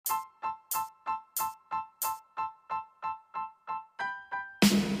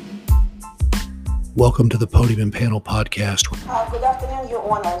Welcome to the Podium and Panel Podcast. Good afternoon, Your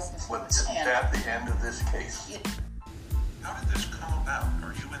Honors. What's at the end of this case? How did this come about?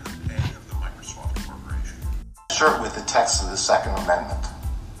 Are you in the pay of the Microsoft Corporation? Start with the text of the Second Amendment.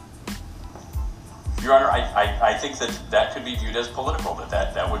 Your Honor, I think that could be viewed as political.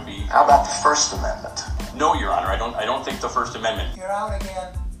 That would be. How about the First Amendment? No, Your Honor, I don't think the First Amendment. You're out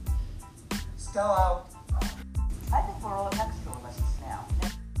again. Still out. I think we're all textualists now.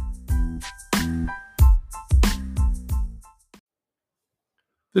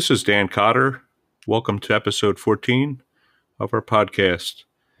 This is Dan Cotter. Welcome to episode 14 of our podcast.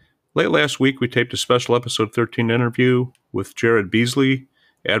 Late last week, we taped a special episode 13 interview with Jared Beasley,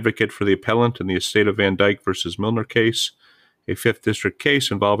 advocate for the appellant in the estate of Van Dyke versus Milner case, a 5th District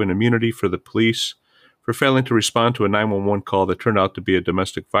case involving immunity for the police for failing to respond to a 911 call that turned out to be a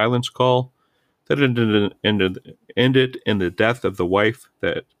domestic violence call that ended in the death of the wife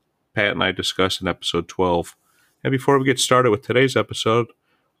that Pat and I discussed in episode 12. And before we get started with today's episode,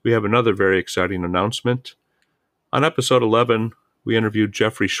 we have another very exciting announcement. On episode 11, we interviewed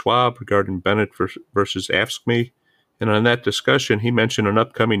Jeffrey Schwab regarding Bennett versus AFSCME, and on that discussion, he mentioned an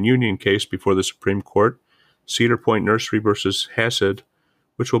upcoming union case before the Supreme Court, Cedar Point Nursery versus Hassett,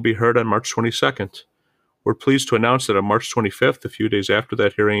 which will be heard on March 22nd. We're pleased to announce that on March 25th, a few days after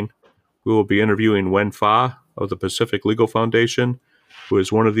that hearing, we will be interviewing Wen Fa of the Pacific Legal Foundation, who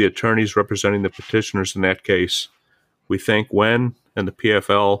is one of the attorneys representing the petitioners in that case. We thank Wen and the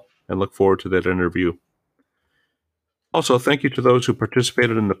PFL and look forward to that interview. Also, thank you to those who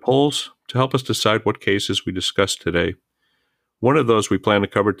participated in the polls to help us decide what cases we discussed today. One of those we plan to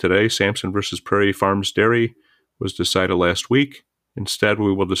cover today, Sampson versus Prairie Farms Dairy, was decided last week. Instead,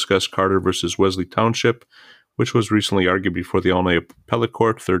 we will discuss Carter versus Wesley Township, which was recently argued before the Illinois Appellate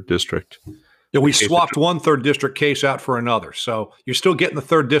Court, 3rd District. Yeah, we swapped one 3rd District case out for another, so you're still getting the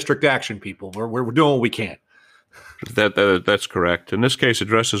 3rd District action, people. We're doing what we can. That's correct. And this case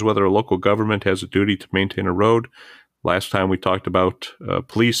addresses whether a local government has a duty to maintain a road. Last time we talked about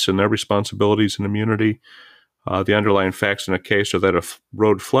police and their responsibilities and immunity. The underlying facts in the case are that a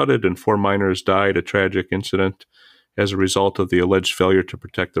road flooded and 4 miners died, a tragic incident, as a result of the alleged failure to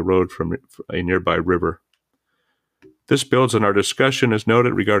protect the road from a nearby river. This builds on our discussion, as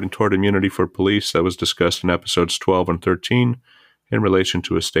noted, regarding tort immunity for police that was discussed in episodes 12 and 13 in relation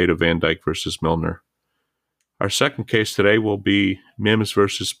to estate of Van Dyke versus Milner. Our second case today will be Mims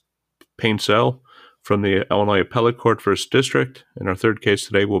versus Painsell from the Illinois Appellate Court, 1st District, and our third case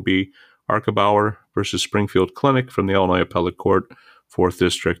today will be Arkebauer versus Springfield Clinic from the Illinois Appellate Court, 4th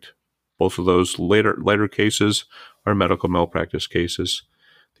District. Both of those later cases are medical malpractice cases.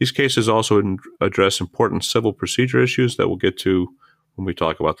 These cases also address important civil procedure issues that we'll get to when we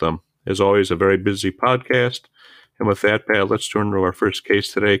talk about them. As always, a very busy podcast. And with that, Pat, let's turn to our first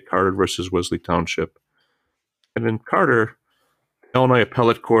case today, Carter versus Wesley Township. And in Carter, Illinois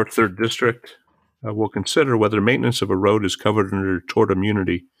Appellate Court, 3rd District, will consider whether maintenance of a road is covered under tort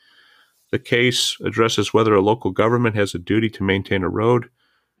immunity. The case addresses whether a local government has a duty to maintain a road.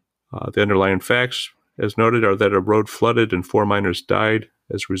 The underlying facts, as noted, are that a road flooded and 4 miners died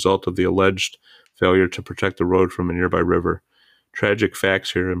as a result of the alleged failure to protect the road from a nearby river. Tragic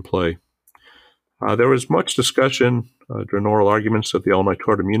facts here in play. There was much discussion during oral arguments of the Illinois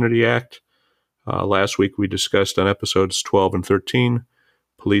Tort Immunity Act. Last week we discussed on episodes 12 and 13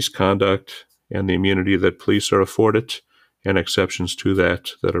 police conduct and the immunity that police are afforded and exceptions to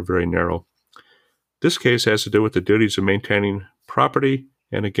that are very narrow. This case has to do with the duties of maintaining property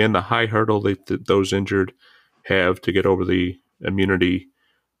and, again, the high hurdle that those injured have to get over the immunity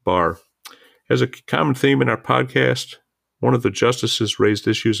bar. As a common theme in our podcast, one of the justices raised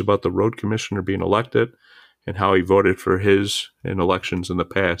issues about the road commissioner being elected and how he voted for his in elections in the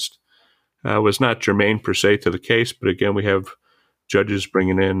past. It was not germane per se to the case, but again, we have judges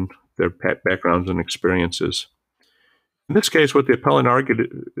bringing in their backgrounds and experiences. In this case, what the appellant argued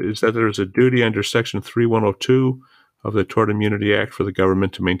is that there is a duty under Section 3102 of the Tort Immunity Act for the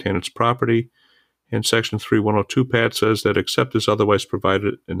government to maintain its property. And Section 3102, Pat, says that except as otherwise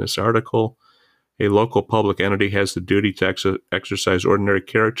provided in this article, a local public entity has the duty to exercise ordinary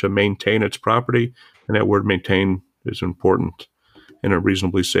care to maintain its property, and that word maintain is important, in a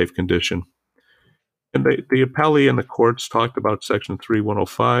reasonably safe condition. And the appellee and the courts talked about Section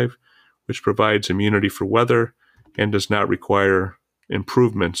 3105, which provides immunity for weather and does not require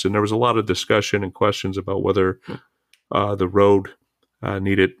improvements. And there was a lot of discussion and questions about whether the road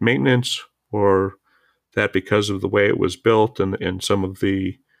needed maintenance or that because of the way it was built and some of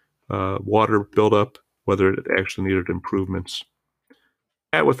the water buildup, whether it actually needed improvements.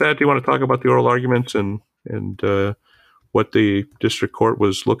 Pat, with that, do you want to talk about the oral arguments and what the district court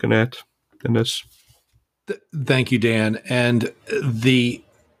was looking at in this? Thank you, Dan. And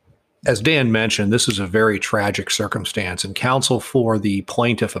as Dan mentioned, this is a very tragic circumstance, and counsel for the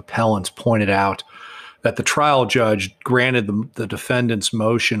plaintiff appellants pointed out that the trial judge granted the defendant's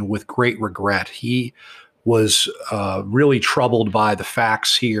motion with great regret. He was really troubled by the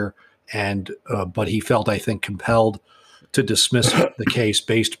facts here, and but he felt, I think, compelled to dismiss the case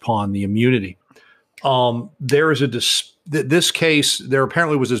based upon the immunity. There is this case. There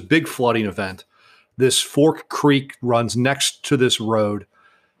apparently was this big flooding event. This Fork Creek runs next to this road.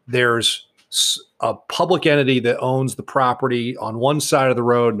 There's a public entity that owns the property on one side of the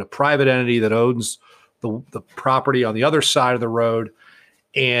road and a private entity that owns the property on the other side of the road.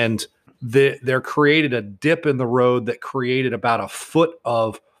 And they're created a dip in the road that created about a foot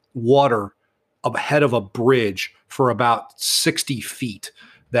of water ahead of a bridge for about 60 feet.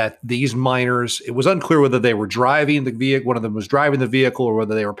 That these miners, it was unclear whether they were driving the vehicle, one of them was driving the vehicle, or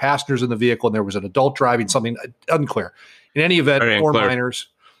whether they were passengers in the vehicle and there was an adult driving something, unclear. In any event,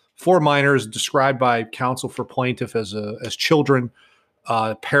 four miners described by counsel for plaintiff as children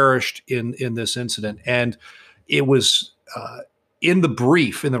perished in this incident. And it was in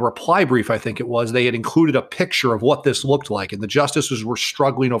the reply brief, I think it was, they had included a picture of what this looked like. And the justices were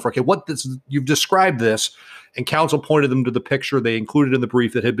struggling over, okay, you've described this. And counsel pointed them to the picture they included in the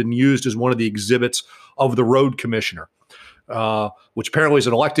brief that had been used as one of the exhibits of the road commissioner, which apparently is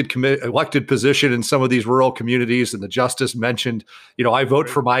an elected position in some of these rural communities. And the justice mentioned, I vote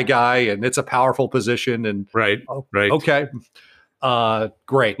for my guy, and it's a powerful position. And right. Okay,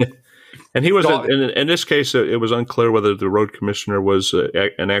 great. And he was in this case. It was unclear whether the road commissioner was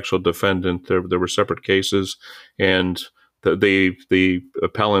an actual defendant. There were separate cases, and the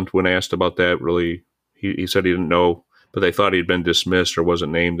appellant, when asked about that, really. He said he didn't know, but they thought he'd been dismissed or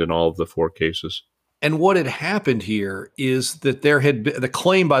wasn't named in all of the four cases. And what had happened here is that there had been, the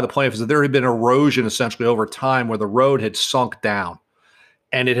claim by the plaintiff is that there had been erosion essentially over time where the road had sunk down,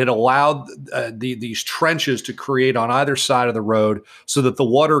 and it had allowed these trenches to create on either side of the road so that the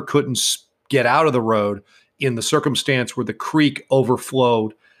water couldn't get out of the road in the circumstance where the creek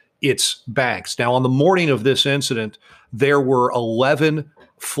overflowed its banks. Now, on the morning of this incident, there were 11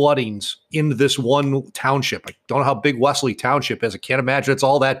 floodings in this one township. I don't know how big Wesley Township is. I can't imagine it's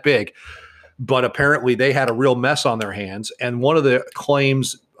all that big, but apparently they had a real mess on their hands. And one of the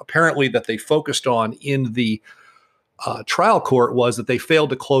claims apparently that they focused on in the trial court was that they failed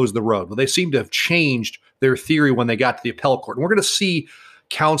to close the road. Well, they seem to have changed their theory when they got to the appellate court. And we're going to see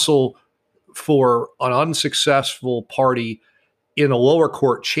counsel for an unsuccessful party in a lower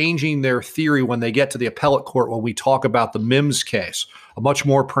court changing their theory when they get to the appellate court when we talk about the Mims case, a much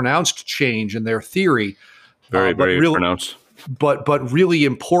more pronounced change in their theory. Very really pronounced. But really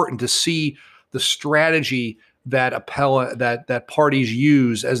important to see the strategy that that parties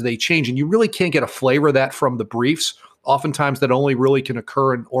use as they change. And you really can't get a flavor of that from the briefs. Oftentimes that only really can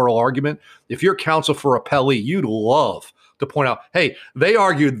occur in oral argument. If you're counsel for appellee, you'd love to point out, hey, they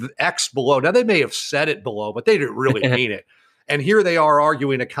argued the X below. Now they may have said it below, but they didn't really mean it. And here they are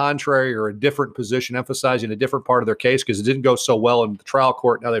arguing a contrary or a different position, emphasizing a different part of their case because it didn't go so well in the trial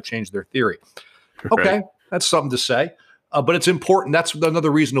court. Now they've changed their theory. Okay, right. That's something to say. But it's important. That's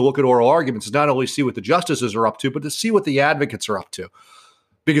another reason to look at oral arguments is not only see what the justices are up to, but to see what the advocates are up to.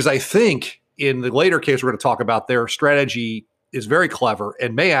 Because I think in the later case we're going to talk about, their strategy is very clever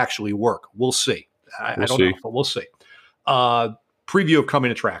and may actually work. We'll see. I don't know, but we'll see. Preview of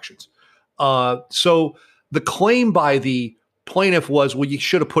coming attractions. So the claim by the plaintiff was, well, you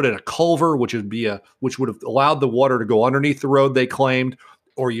should have put in a culvert, which would have allowed the water to go underneath the road, they claimed,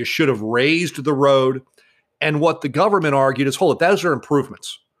 or you should have raised the road. And what the government argued is, hold it, those are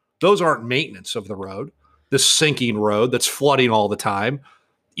improvements. Those aren't maintenance of the road, this sinking road that's flooding all the time.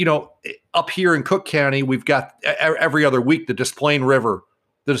 Up here in Cook County, we've got every other week the Des Plaines River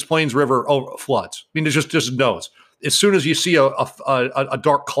floods. I mean, it just knows. As soon as you see a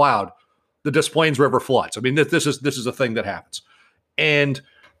dark cloud, the Des Plaines River floods. I mean, this is a thing that happens. And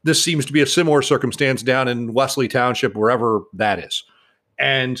this seems to be a similar circumstance down in Wesley Township, wherever that is.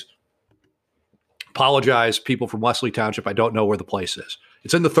 And apologize, people from Wesley Township. I don't know where the place is.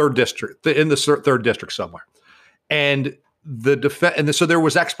 It's in the third district, somewhere. And so there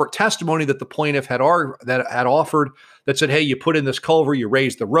was expert testimony that the plaintiff had offered that said, hey, you put in this culvert, you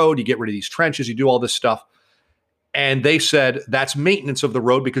raise the road, you get rid of these trenches, you do all this stuff. And they said that's maintenance of the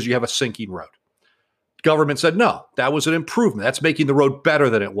road because you have a sinking road. Government said, no, that was an improvement. That's making the road better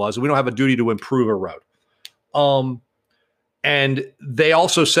than it was. We don't have a duty to improve a road. And they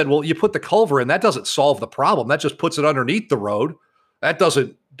also said, well, you put the culvert in, that doesn't solve the problem. That just puts it underneath the road. That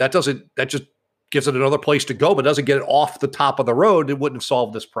just gives it another place to go, but doesn't get it off the top of the road. It wouldn't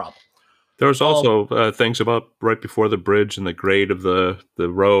solve this problem. There was also things about right before the bridge and the grade of the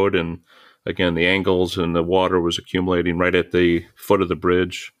road, and again the angles, and the water was accumulating right at the foot of the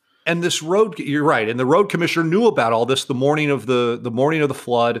bridge. And this road, you're right. And the road commissioner knew about all this the morning of the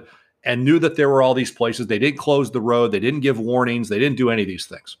flood, and knew that there were all these places. They didn't close the road. They didn't give warnings. They didn't do any of these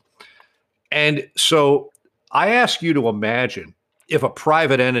things. And so I ask you to imagine if a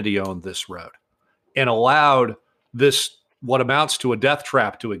private entity owned this road and allowed this, what amounts to a death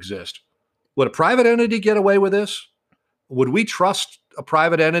trap, to exist. Would a private entity get away with this? Would we trust a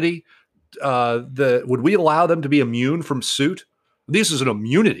private entity? Would we allow them to be immune from suit? This is an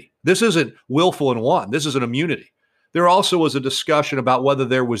immunity. This isn't willful and wanton. This is an immunity. There also was a discussion about whether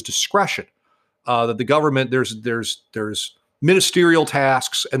there was discretion. That the government, there's ministerial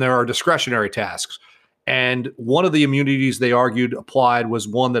tasks and there are discretionary tasks. And one of the immunities they argued applied was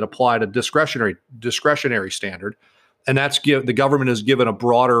one that applied a discretionary standard. And that's the government is given a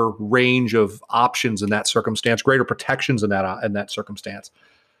broader range of options in that circumstance, greater protections in that circumstance.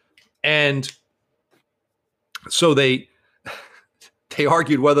 And so they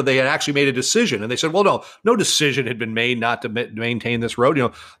argued whether they had actually made a decision, and they said, well, no decision had been made not to maintain this road.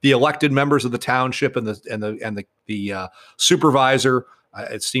 The elected members of the township and the supervisor,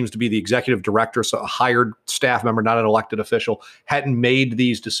 it seems to be the executive director, so a hired staff member, not an elected official, hadn't made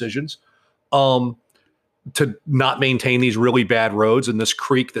these decisions to not maintain these really bad roads in this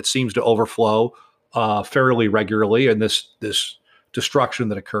creek that seems to overflow fairly regularly, and this destruction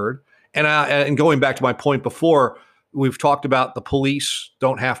that occurred. And going back to my point before, we've talked about the police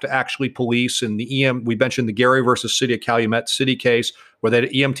don't have to actually police, and we mentioned the Gary versus City of Calumet City case where the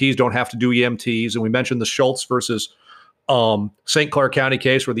EMTs don't have to do EMTs, and we mentioned the Schultz versus St. Clair County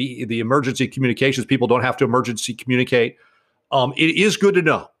case where the emergency communications people don't have to emergency communicate. It is good to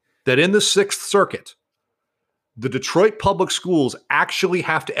know that in the Sixth Circuit, the Detroit public schools actually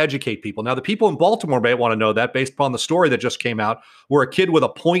have to educate people. Now, the people in Baltimore may want to know that based upon the story that just came out, where a kid with a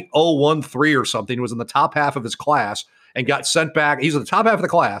 .013 or something was in the top half of his class and got sent back. He's in the top half of the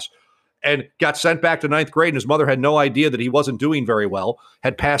class and got sent back to ninth grade, and his mother had no idea that he wasn't doing very well,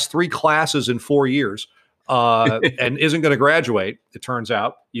 had passed 3 classes in 4 years, and isn't going to graduate, it turns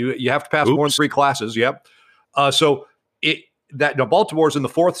out. You have to pass more than 3 classes, yep. Baltimore's in the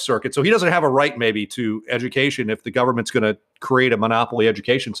Fourth Circuit, so he doesn't have a right maybe to education if the government's going to create a monopoly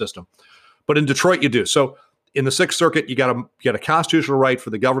education system. But in Detroit, you do. So in the Sixth Circuit, you got a constitutional right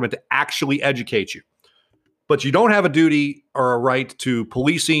for the government to actually educate you. But you don't have a duty or a right to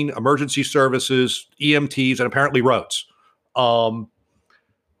policing, emergency services, EMTs, and apparently roads. I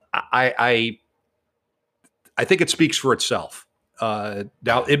think it speaks for itself.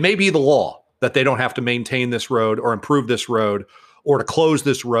 Now, it may be the law that they don't have to maintain this road or improve this road or to close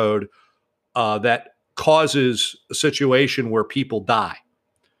this road that causes a situation where people die.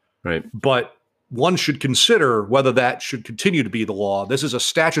 Right. But one should consider whether that should continue to be the law. This is a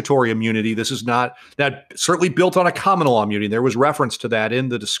statutory immunity. This is not that certainly built on a common law immunity. There was reference to that in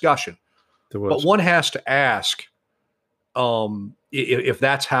the discussion. There was. But one has to ask if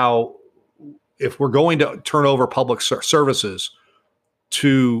we're going to turn over public services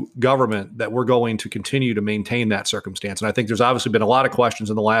to government, that we're going to continue to maintain that circumstance. And I think there's obviously been a lot of questions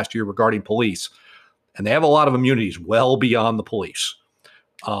in the last year regarding police, and they have a lot of immunities well beyond the police.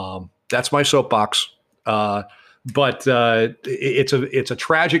 That's my soapbox. But it's a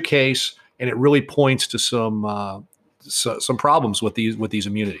tragic case, and it really points to some problems with these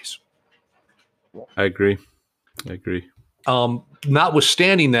immunities. I agree.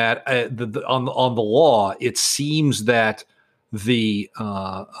 Notwithstanding that, on the law, it seems that the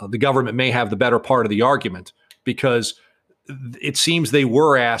government may have the better part of the argument, because it seems they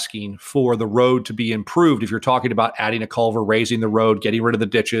were asking for the road to be improved. If you're talking about adding a culvert, raising the road, getting rid of the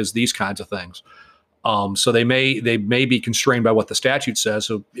ditches, these kinds of things. So they may be constrained by what the statute says.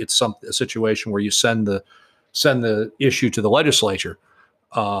 So it's a situation where you send the issue to the legislature.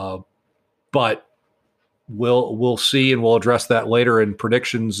 But we'll see, and we'll address that later. And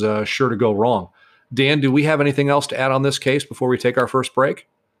predictions sure to go wrong. Dan, do we have anything else to add on this case before we take our first break?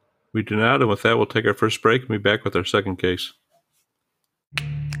 We do not, and with that, we'll take our first break and be back with our second case.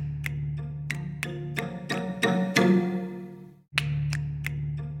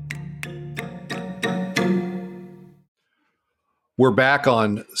 We're back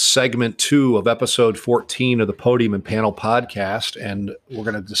on segment 2 of episode 14 of the Podium and Panel podcast, and we're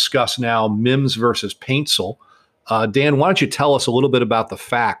going to discuss now Mims versus Paintsel. Dan, why don't you tell us a little bit about the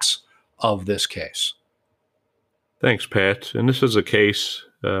facts of this case? Thanks, Pat. And this is a case,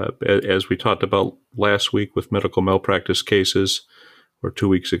 as we talked about last week with medical malpractice cases, or 2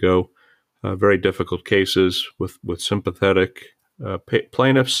 weeks ago, very difficult cases with sympathetic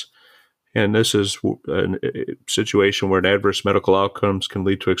plaintiffs And this is a situation where an adverse medical outcomes can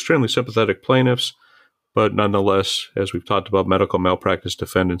lead to extremely sympathetic plaintiffs, but nonetheless, as we've talked about, medical malpractice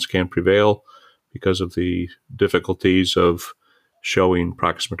defendants can prevail because of the difficulties of showing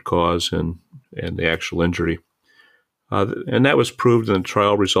proximate cause and the actual injury. And that was proved in the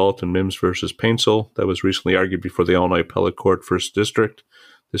trial result in Mims versus Painsel that was recently argued before the Illinois Appellate Court First District.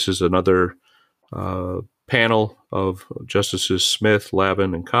 This is another panel of Justices Smith,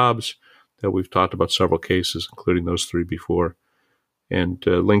 Lavin, and Cobbs that we've talked about several cases, including those three before. And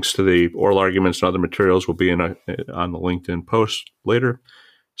links to the oral arguments and other materials will be on the LinkedIn post later.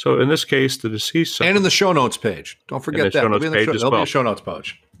 So in this case, the deceased... And in the show notes page. Don't forget that. There'll be a show notes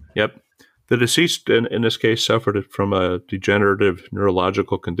page. Yep. The deceased in this case suffered from a degenerative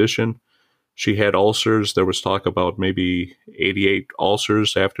neurological condition. She had ulcers. There was talk about maybe 88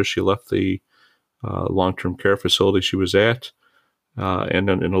 ulcers after she left the long-term care facility she was at. And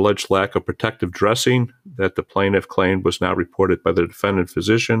an alleged lack of protective dressing that the plaintiff claimed was not reported by the defendant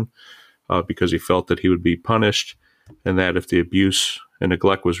physician because he felt that he would be punished, and that if the abuse and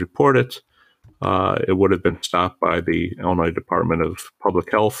neglect was reported, it would have been stopped by the Illinois Department of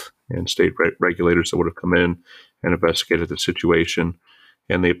Public Health and state regulators that would have come in and investigated the situation.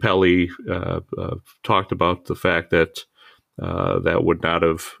 And the appellee talked about the fact that that would not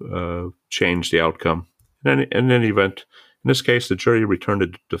have changed the outcome. In any event, in this case, the jury returned a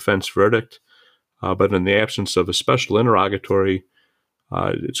defense verdict, but in the absence of a special interrogatory,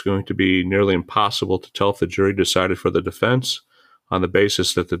 it's going to be nearly impossible to tell if the jury decided for the defense on the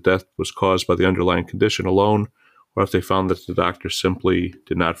basis that the death was caused by the underlying condition alone, or if they found that the doctor simply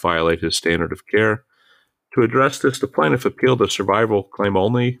did not violate his standard of care. To address this, the plaintiff appealed the survival claim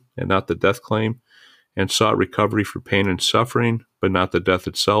only and not the death claim, and sought recovery for pain and suffering, but not the death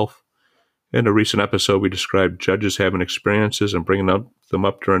itself. In a recent episode, we described judges having experiences and bringing them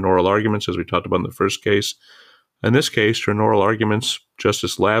up during oral arguments, as we talked about in the first case. In this case, during oral arguments,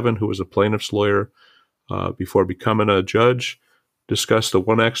 Justice Lavin, who was a plaintiff's lawyer before becoming a judge, discussed the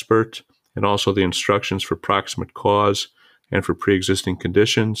one expert and also the instructions for proximate cause and for pre-existing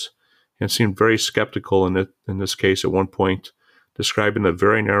conditions, and seemed very skeptical in this case at one point, describing the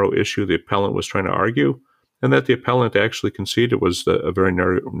very narrow issue the appellant was trying to argue, and that the appellant actually conceded was a very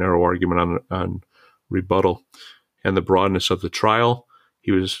narrow argument on rebuttal, and the broadness of the trial.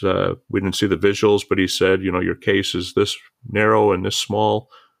 He was, we didn't see the visuals, but he said, your case is this narrow and this small,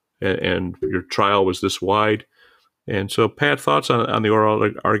 and your trial was this wide. And so, Pat, thoughts on the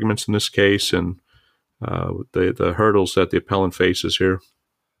oral arguments in this case and the hurdles that the appellant faces here?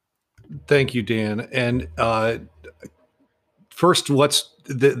 Thank you, Dan. And first,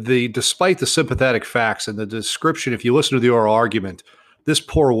 despite the sympathetic facts and the description, if you listen to the oral argument, this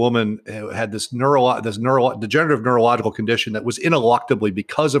poor woman had this degenerative neurological condition that was ineluctably,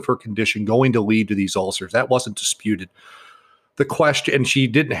 because of her condition, going to lead to these ulcers. That wasn't disputed. The question, and she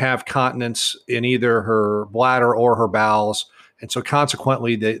didn't have continence in either her bladder or her bowels, and so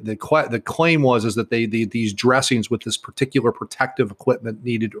consequently, the claim is that these dressings with this particular protective equipment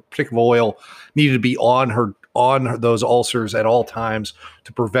particular oil needed to be on those ulcers at all times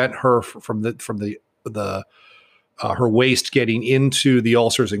to prevent her from her waste getting into the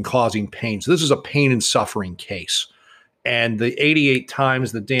ulcers and causing pain. So this is a pain and suffering case. And the 88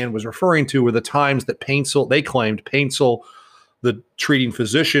 times that Dan was referring to were the times that they claimed Painsel, the treating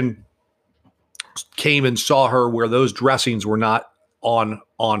physician, came and saw her where those dressings were not on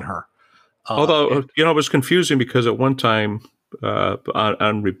her. Although, it was confusing because at one time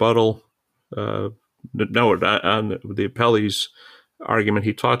on rebuttal, on the appellee's argument,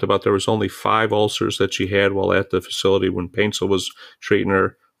 he talked about there was only 5 ulcers that she had while at the facility when Painsel was treating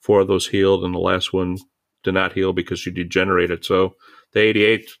her. 4 of those healed, and the last one did not heal because she degenerated. So the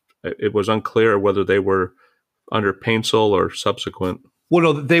 88, it was unclear whether they were under Painsel or subsequent.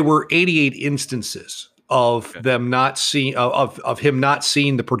 Well, no, they were 88 instances of them not seeing of him not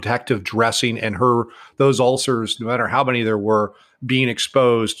seeing the protective dressing and those ulcers, no matter how many there were, being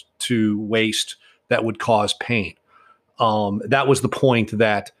exposed to waste that would cause pain. That was the point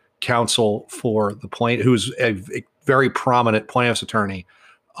that counsel for the plaintiff, who's a very prominent plaintiff's attorney,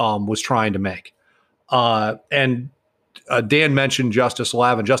 was trying to make. And Dan mentioned Justice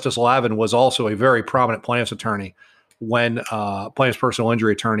Lavin. Justice Lavin was also a very prominent plaintiff's attorney when plaintiff's personal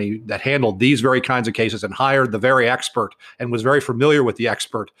injury attorney that handled these very kinds of cases and hired the very expert and was very familiar with the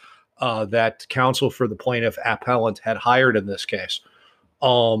expert that counsel for the plaintiff appellant had hired in this case.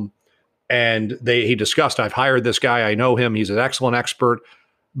 And he discussed, I've hired this guy. I know him. He's an excellent expert,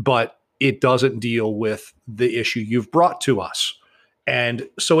 but it doesn't deal with the issue you've brought to us. And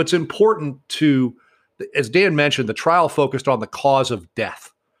so it's important to, as Dan mentioned, the trial focused on the cause of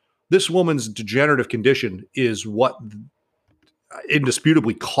death. This woman's degenerative condition is what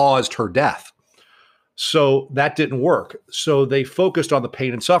indisputably caused her death. So that didn't work. So they focused on the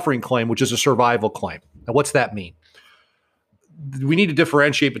pain and suffering claim, which is a survival claim. Now, what's that mean? We need to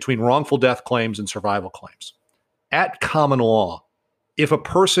differentiate between wrongful death claims and survival claims. At common law, if a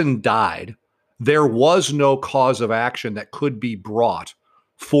person died, there was no cause of action that could be brought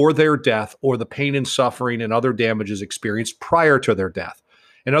for their death or the pain and suffering and other damages experienced prior to their death.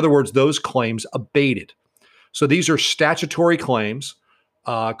 In other words, those claims abated. So these are statutory claims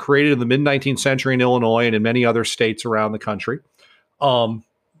created in the mid-19th century in Illinois and in many other states around the country. And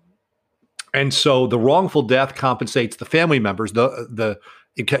so the wrongful death compensates the family members.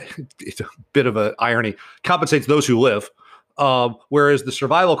 It's a bit of an irony, compensates those who live, whereas the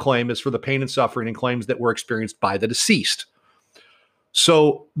survival claim is for the pain and suffering and claims that were experienced by the deceased.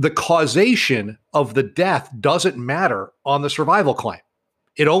 So the causation of the death doesn't matter on the survival claim.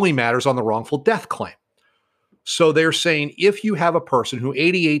 It only matters on the wrongful death claim. So they're saying if you have a person who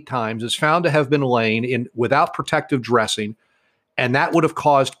 88 times is found to have been laying in without protective dressing, and that would have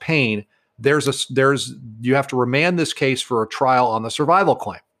caused pain, you have to remand this case for a trial on the survival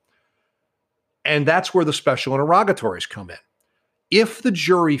claim. And that's where the special interrogatories come in. If the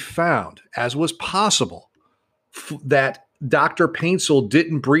jury found, as was possible, that Dr. Paintsel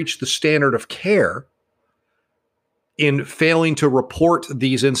didn't breach the standard of care in failing to report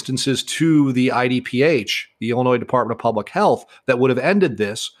these instances to the IDPH, the Illinois Department of Public Health, that would have ended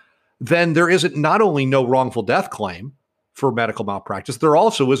this, then there isn't not only no wrongful death claim for medical malpractice, there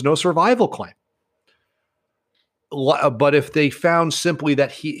also is no survival claim. But if they found simply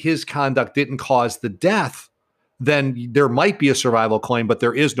that his conduct didn't cause the death, then there might be a survival claim, but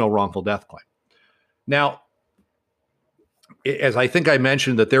there is no wrongful death claim. Now, as I think I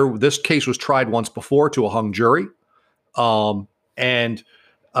mentioned, that this case was tried once before to a hung jury, and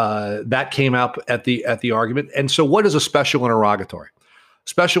that came up at the argument. And so, what is a special interrogatory?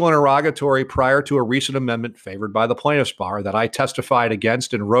 Special interrogatory prior to a recent amendment favored by the plaintiff's bar that I testified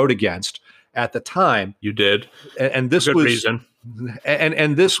against and wrote against at the time. You did, and this good was reason.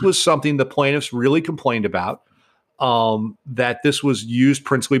 And this was something the plaintiffs really complained about. That this was used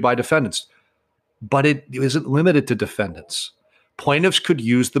principally by defendants. But it isn't limited to defendants. Plaintiffs could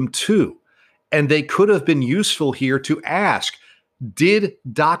use them too. And they could have been useful here to ask, did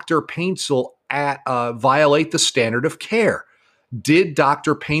Dr. Paintsel violate the standard of care? Did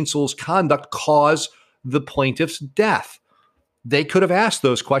Dr. Paintsel's conduct cause the plaintiff's death? They could have asked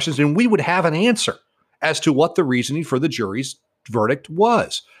those questions and we would have an answer as to what the reasoning for the jury's verdict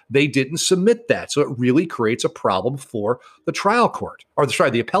was. They didn't submit that. So it really creates a problem for the trial court,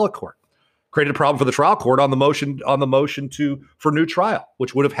 the appellate court. Created a problem for the trial court on the motion for new trial,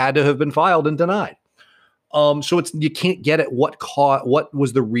 which would have had to have been filed and denied. So you can't get at what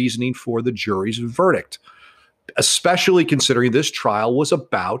was the reasoning for the jury's verdict, especially considering this trial was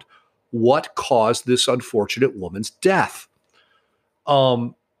about what caused this unfortunate woman's death.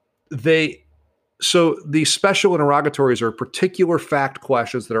 So these special interrogatories are particular fact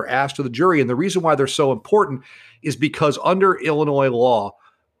questions that are asked to the jury, and the reason why they're so important is because under Illinois law,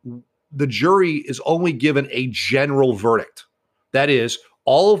 the jury is only given a general verdict. That is,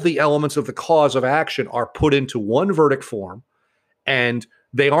 all of the elements of the cause of action are put into one verdict form, and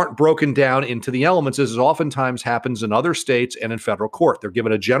they aren't broken down into the elements, as oftentimes happens in other states and in federal court. They're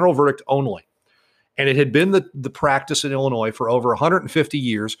given a general verdict only. And it had been the practice in Illinois for over 150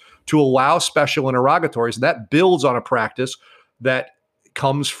 years to allow special interrogatories. And that builds on a practice that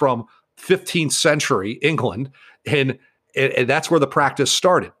comes from 15th century England. And that's where the practice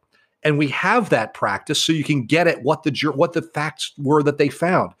started. And we have that practice so you can get at what the facts were that they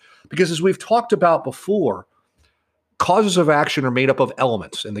found. Because as we've talked about before, causes of action are made up of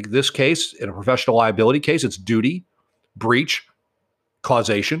elements. In this case, in a professional liability case, it's duty, breach,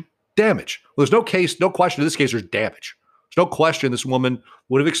 causation, damage. Well, there's no question in this case there's damage. There's no question this woman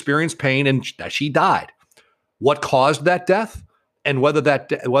would have experienced pain and that she died. What caused that death? And whether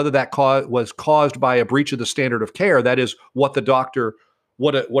that was caused by a breach of the standard of care, that is what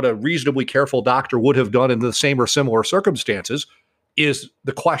a reasonably careful doctor would have done in the same or similar circumstances, is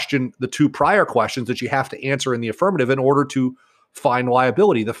the question, the two prior questions that you have to answer in the affirmative in order to find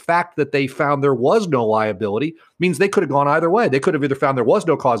liability. The fact that they found there was no liability means they could have gone either way. They could have either found there was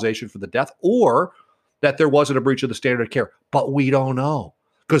no causation for the death or that there wasn't a breach of the standard of care. But we don't know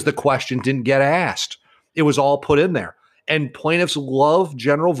because the question didn't get asked. It was all put in there. And plaintiffs love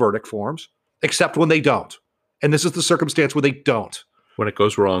general verdict forms, except when they don't. And this is the circumstance where they don't. When it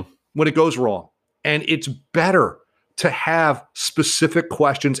goes wrong. And it's better to have specific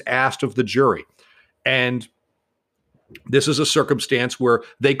questions asked of the jury. And This is a circumstance where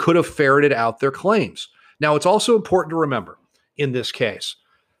they could have ferreted out their claims. Now, it's also important to remember in this case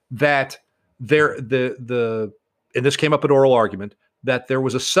that and this came up at oral argument, that there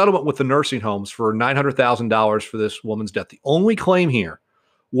was a settlement with the nursing homes for $900,000 for this woman's death. The only claim here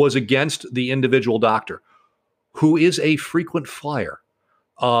was against the individual doctor, who is a frequent flyer,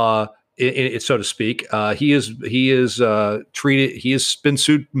 so to speak. He is treated. He has been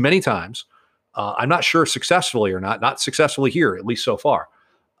sued many times. I'm not sure successfully or not successfully here, at least so far.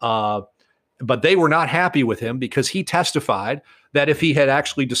 But they were not happy with him because he testified that if he had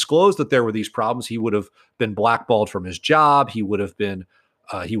actually disclosed that there were these problems, he would have been blackballed from his job. He would have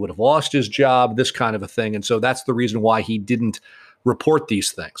lost his job, this kind of a thing. And so that's the reason why he didn't report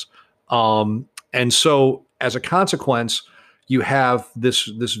these things. And so as a consequence, you have this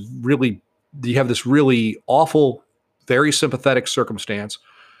really awful, very sympathetic circumstance,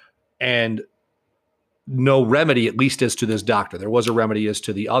 and no remedy, at least as to this doctor. There was a remedy as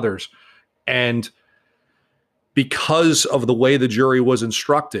to the others. And because of the way the jury was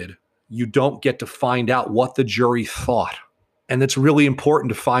instructed, you don't get to find out what the jury thought. And it's really important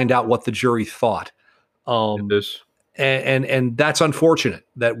to find out what the jury thought. And that's unfortunate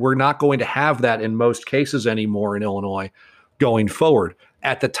that we're not going to have that in most cases anymore in Illinois going forward.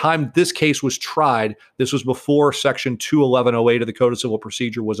 At the time this case was tried, this was before Section 21108 of the Code of Civil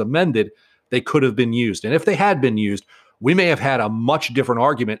Procedure was amended. They could have been used. And if they had been used, we may have had a much different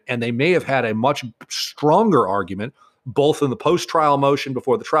argument, and they may have had a much stronger argument, both in the post-trial motion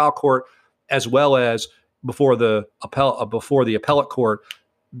before the trial court, as well as before the appellate court.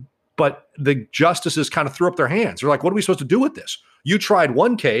 But the justices kind of threw up their hands. They're like, what are we supposed to do with this? You tried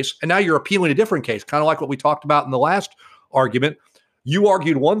one case, and now you're appealing a different case, kind of like what we talked about in the last argument. You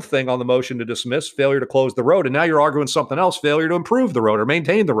argued one thing on the motion to dismiss, failure to close the road, and now you're arguing something else, failure to improve the road or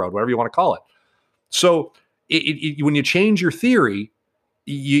maintain the road, whatever you want to call it. So when you change your theory,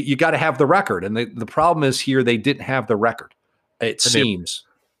 you got to have the record. And the problem is here, they didn't have the record, it seems.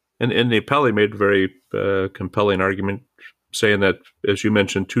 And the appellee made a very compelling argument, saying that, as you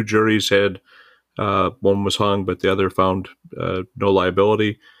mentioned, two juries had, one was hung, but the other found no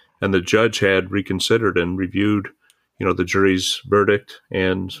liability. And the judge had reconsidered and reviewed, the jury's verdict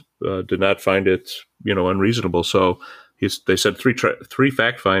and did not find it, unreasonable. So they said three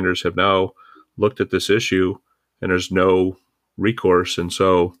fact finders have now looked at this issue, and there's no recourse. And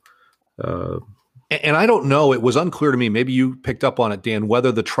so, and I don't know, it was unclear to me, maybe you picked up on it, Dan,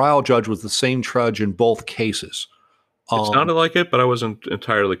 whether the trial judge was the same judge in both cases. It sounded like it, but I wasn't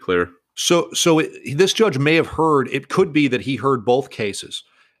entirely clear. So this judge may have heard, it could be that he heard both cases.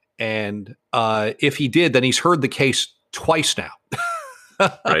 And if he did, then he's heard the case twice now.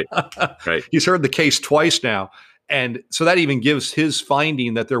 Right. He's heard the case twice now. And so that even gives his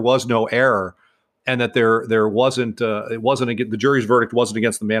finding that there was no error, and that there wasn't, the jury's verdict wasn't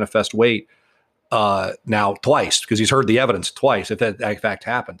against the manifest weight now twice, because he's heard the evidence twice, if that in fact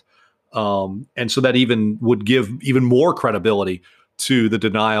happened. And so that even would give even more credibility to the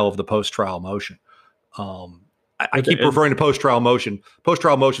denial of the post-trial motion. I keep referring to post-trial motion.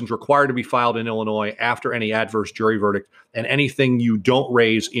 Post-trial motion is required to be filed in Illinois after any adverse jury verdict, and anything you don't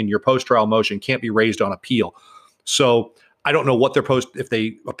raise in your post-trial motion can't be raised on appeal. So I don't know what if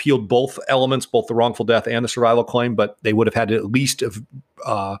they appealed both elements, both the wrongful death and the survival claim, but they would have had to at least have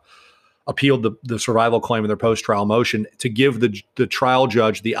appealed the survival claim in their post-trial motion to give the trial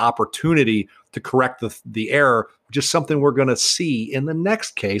judge the opportunity to correct the error, which is something we're going to see in the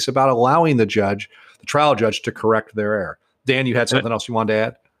next case about allowing the trial judge to correct their error. Dan, you had something else you wanted to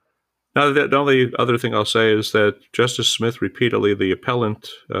add? No, the only other thing I'll say is that Justice Smith repeatedly, the appellant,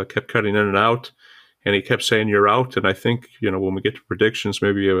 kept cutting in and out, and he kept saying, "You're out." And I think, when we get to predictions,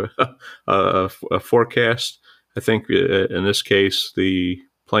 maybe a forecast, I think in this case, the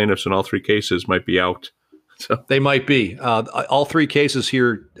plaintiffs in all three cases might be out. So they might be. All three cases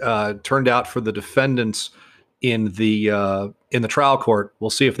here turned out for the defendants in the trial court. We'll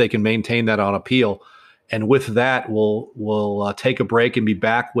see if they can maintain that on appeal. And with that, we'll take a break and be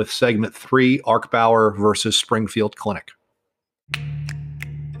back with segment 3, Arkbauer versus Springfield Clinic.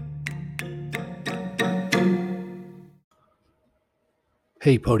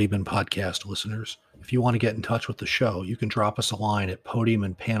 Hey, Podium and Podcast listeners. If you want to get in touch with the show, you can drop us a line at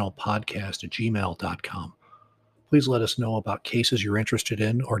podiumandpanelpodcast@gmail.com. Please let us know about cases you're interested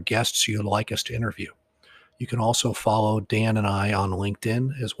in or guests you'd like us to interview. You can also follow Dan and I on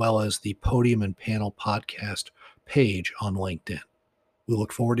LinkedIn, as well as the Podium and Panel Podcast page on LinkedIn. We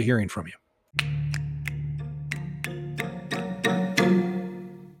look forward to hearing from you.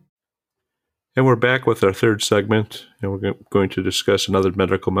 And we're back with our third segment, and we're going to discuss another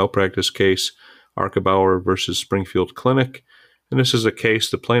medical malpractice case. Arkebauer versus Springfield Clinic. And this is a case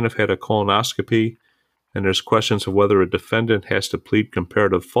the plaintiff had a colonoscopy, and there's questions of whether a defendant has to plead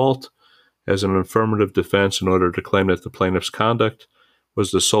comparative fault as an affirmative defense in order to claim that the plaintiff's conduct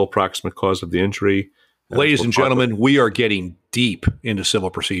was the sole proximate cause of the injury. Ladies and gentlemen, we are getting deep into civil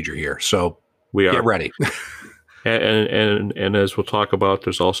procedure here, so get ready. And as we'll talk about,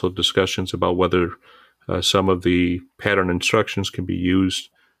 there's also discussions about whether some of the pattern instructions can be used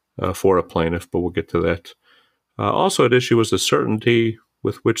for a plaintiff, but we'll get to that. Also at issue was the certainty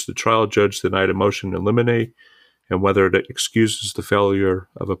with which the trial judge denied a motion to eliminate and whether it excuses the failure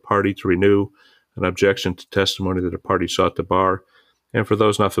of a party to renew an objection to testimony that a party sought to bar. And for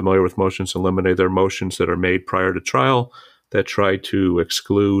those not familiar with motions to eliminate, they're motions that are made prior to trial that try to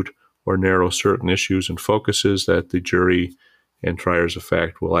exclude or narrow certain issues and focuses that the jury and triers of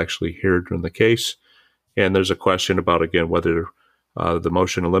fact will actually hear during the case. And there's a question about, again, whether the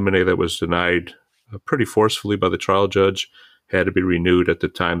motion to eliminate that was denied pretty forcefully by the trial judge had to be renewed at the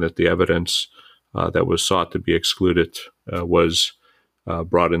time that the evidence that was sought to be excluded was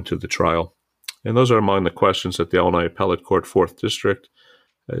brought into the trial. And those are among the questions that the Illinois Appellate Court 4th District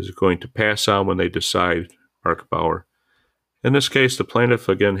is going to pass on when they decide Arkebauer. In this case, the plaintiff,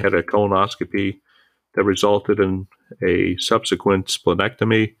 again, had a colonoscopy that resulted in a subsequent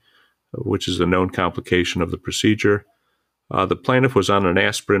splenectomy, which is a known complication of the procedure. The plaintiff was on an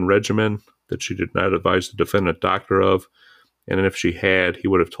aspirin regimen that she did not advise the defendant doctor of, and if she had, he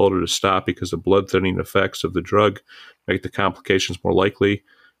would have told her to stop because the blood-thinning effects of the drug make the complications more likely.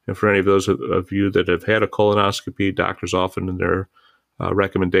 And for any of those of you that have had a colonoscopy, doctors often in their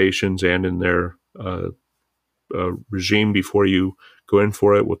recommendations and in their regime before you go in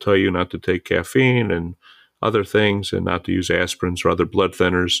for it will tell you not to take caffeine and other things and not to use aspirins or other blood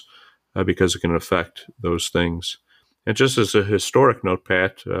thinners because it can affect those things. And just as a historic note,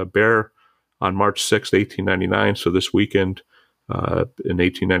 Pat, Baer on March 6, 1899, so this weekend in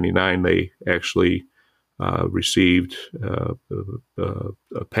 1899, they actually received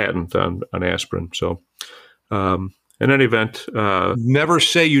a patent on aspirin. So in any event... Never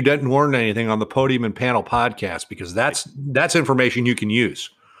say you didn't learn anything on the Podium and Panel podcast, because that's information you can use.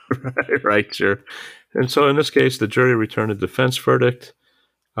 Right, sure. And so in this case, the jury returned a defense verdict.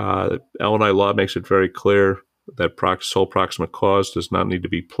 Illinois law makes it very clear that sole proximate cause does not need to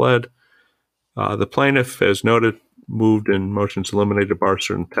be pled. The plaintiff, as noted, moved in motions to eliminate or bar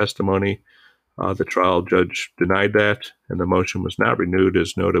certain testimony. The trial judge denied that, and the motion was not renewed,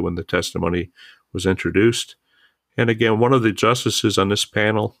 as noted when the testimony was introduced. And again, one of the justices on this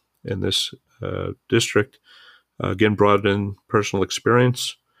panel in this district, again, brought in personal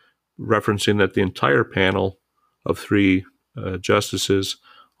experience, referencing that the entire panel of 3 justices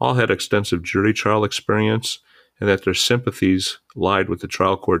all had extensive jury trial experience and that their sympathies lied with the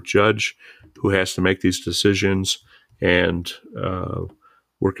trial court judge who has to make these decisions, and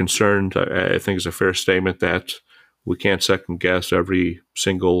we're concerned, I think it's a fair statement, that we can't second guess every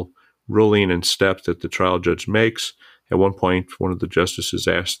single ruling and step that the trial judge makes. At one point, one of the justices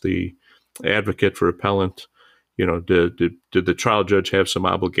asked the advocate for appellant, did the trial judge have some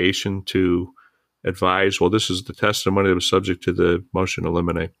obligation to advise? Well, this is the testimony that was subject to the motion to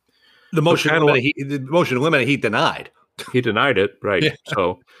eliminate. The motion to eliminate, he denied. He denied it, right? Yeah.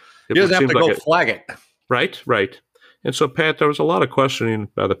 So he doesn't have to go flag it. Right. And so, Pat, there was a lot of questioning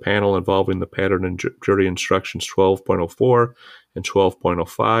by the panel involving the pattern and jury instructions 12.04 and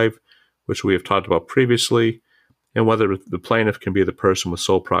 12.05, which we have talked about previously, and whether the plaintiff can be the person with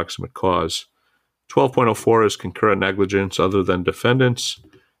sole proximate cause. 12.04 is concurrent negligence other than defendants,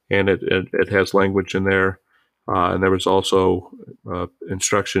 and it has language in there. And there was also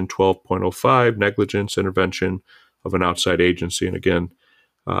instruction 12.05, negligence intervention of an outside agency. And again,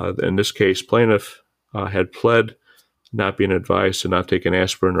 in this case, plaintiff had pled not being advised to not take an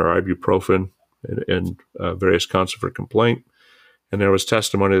aspirin or ibuprofen in various counts of her complaint. And there was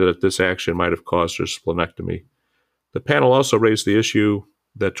testimony that this action might have caused her splenectomy. The panel also raised the issue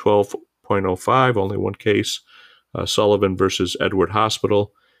that 12.05, only one case, Sullivan versus Edward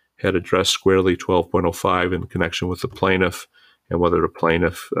Hospital, had addressed squarely 12.05 in connection with the plaintiff and whether the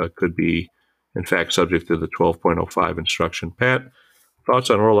plaintiff could be, in fact, subject to the 12.05 instruction. Pat, thoughts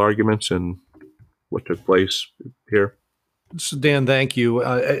on oral arguments and what took place here? So Dan, thank you.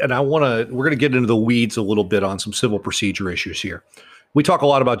 And we're going to get into the weeds a little bit on some civil procedure issues here. We talk a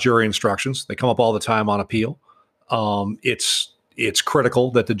lot about jury instructions. They come up all the time on appeal. It's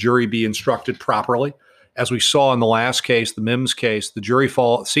critical that the jury be instructed properly. As we saw in the last case, the Mims case, the jury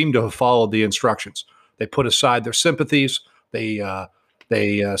seemed to have followed the instructions. They put aside their sympathies. They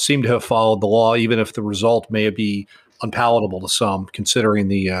seem to have followed the law, even if the result may be unpalatable to some, considering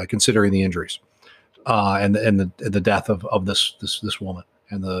the injuries. and the death of this woman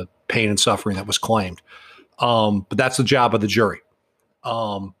and the pain and suffering that was claimed. But that's the job of the jury.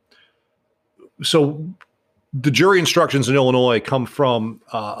 So the jury instructions in Illinois come from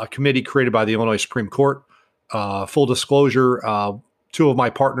a committee created by the Illinois Supreme Court. Full disclosure, two of my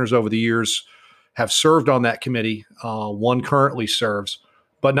partners over the years have served on that committee. One currently serves,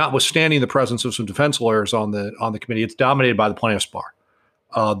 but notwithstanding the presence of some defense lawyers on the committee, it's dominated by the plaintiff's bar.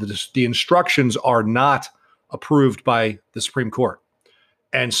 The instructions are not approved by the Supreme Court,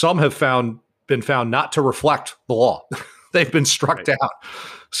 and some have been found not to reflect the law. They've been struck down.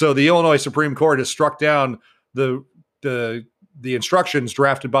 So the Illinois Supreme Court has struck down the instructions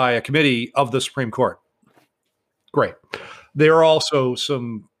drafted by a committee of the Supreme Court. Great. There are also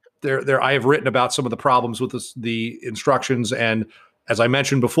some there. I have written about some of the problems with the instructions, and as I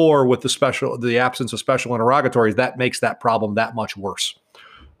mentioned before, with the absence of special interrogatories, that makes that problem that much worse.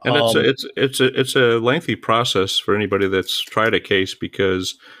 And it's a lengthy process for anybody that's tried a case,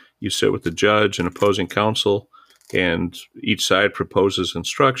 because you sit with the judge and opposing counsel, and each side proposes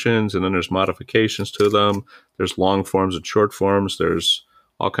instructions, and then there's modifications to them. There's long forms and short forms. There's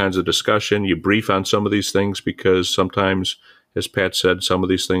all kinds of discussion. You brief on some of these things because sometimes, as Pat said, some of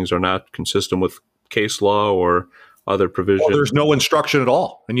these things are not consistent with case law or other provisions. Well, there's no instruction at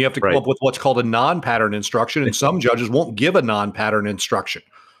all, and you have to come up with what's called a non-pattern instruction, and some judges won't give a non-pattern instruction.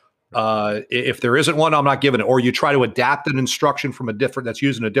 If there isn't one, I'm not giving it. Or you try to adapt an instruction from that's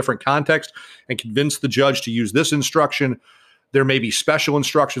used in a different context and convince the judge to use this instruction. There may be special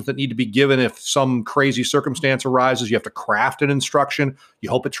instructions that need to be given if some crazy circumstance arises. You have to craft an instruction.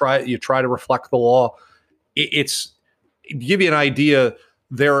 You try to reflect the law. To give you an idea,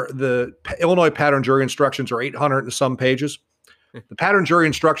 the Illinois pattern jury instructions are 800 and some pages. The pattern jury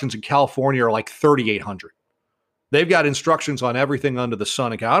instructions in California are like 3,800. They've got instructions on everything under the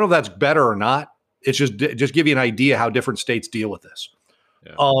sun. I don't know if that's better or not. It's just give you an idea how different states deal with this.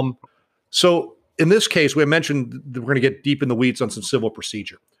 Yeah. So in this case, we mentioned that we're going to get deep in the weeds on some civil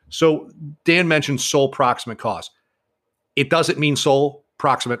procedure. So Dan mentioned sole proximate cause. It doesn't mean sole,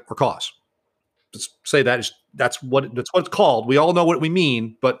 proximate, or cause. Let's say that's what it's called. We all know what we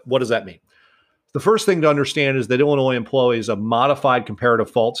mean, but what does that mean? The first thing to understand is that Illinois employs a modified comparative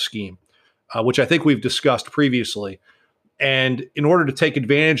fault scheme, which I think we've discussed previously. And in order to take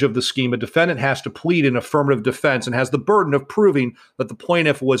advantage of the scheme, a defendant has to plead an affirmative defense and has the burden of proving that the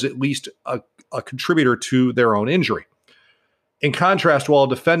plaintiff was at least a contributor to their own injury. In contrast, while a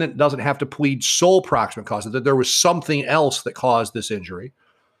defendant doesn't have to plead sole proximate cause, that there was something else that caused this injury,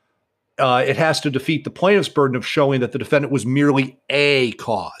 it has to defeat the plaintiff's burden of showing that the defendant was merely a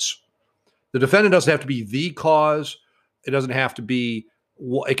cause. The defendant doesn't have to be the cause. It doesn't have to be.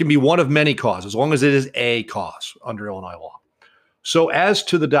 It can be one of many causes, as long as it is a cause under Illinois law. So as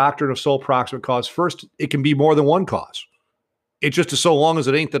to the doctrine of sole proximate cause, first, it can be more than one cause. It just is so long as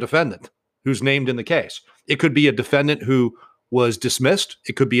it ain't the defendant who's named in the case. It could be a defendant who was dismissed.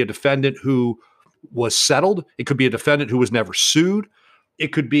 It could be a defendant who was settled. It could be a defendant who was never sued. It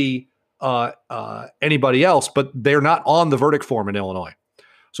could be anybody else, but they're not on the verdict form in Illinois.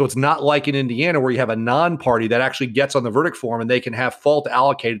 So it's not like in Indiana where you have a non-party that actually gets on the verdict form and they can have fault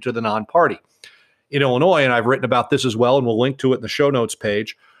allocated to the non-party. In Illinois, and I've written about this as well, and we'll link to it in the show notes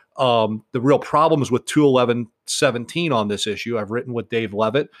page, the real problems with 211-17 on this issue, I've written with Dave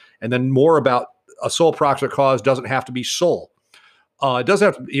Levitt, and then more about a sole proximate cause doesn't have to be sole. It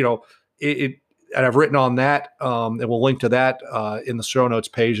doesn't have to, and I've written on that, and we'll link to that in the show notes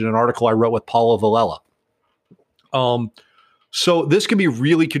page in an article I wrote with Paula Villela. So this can be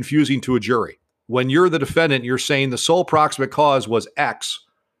really confusing to a jury. When you're the defendant, you're saying the sole proximate cause was X,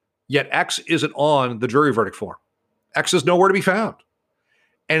 yet X isn't on the jury verdict form. X is nowhere to be found.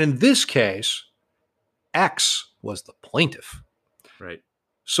 And in this case, X was the plaintiff. Right.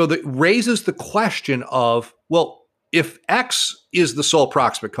 So that raises the question of, well, if X is the sole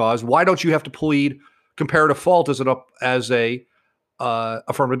proximate cause, why don't you have to plead comparative fault as a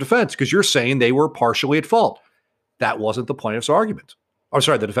affirmative defense? Because you're saying they were partially at fault. That wasn't the plaintiff's argument. The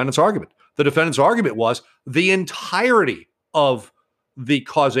defendant's argument. The defendant's argument was the entirety of the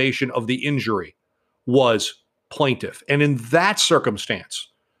causation of the injury was plaintiff. And in that circumstance,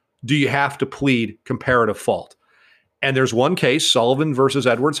 do you have to plead comparative fault? And there's one case, Sullivan versus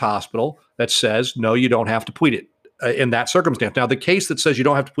Edwards Hospital, that says, no, you don't have to plead it in that circumstance. Now, the case that says you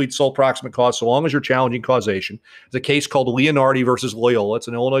don't have to plead sole proximate cause so long as you're challenging causation is a case called Leonardi versus Loyola. It's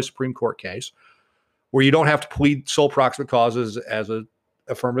an Illinois Supreme Court case where you don't have to plead sole proximate causes as an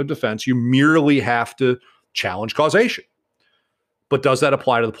affirmative defense. You merely have to challenge causation. But does that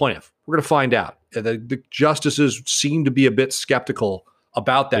apply to the plaintiff? We're going to find out. The justices seem to be a bit skeptical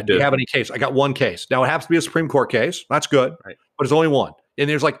about that. Do you have any case? I got one case. Now it happens to be a Supreme Court case. That's good, Right. but it's only one. And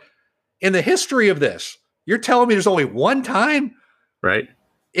there's like, in the history of this, you're telling me there's only one time? Right.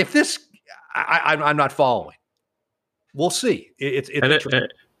 If this, I'm not following. We'll see.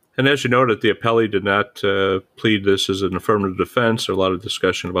 And as you noted, the appellee did not plead this as an affirmative defense. There's a lot of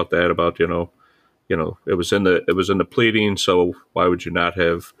discussion about that. About it was in the pleading. So why would you not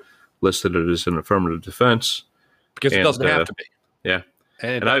have listed it as an affirmative defense? Because it doesn't have to be. Yeah.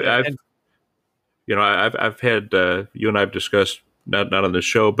 And I've had you and I've discussed not on the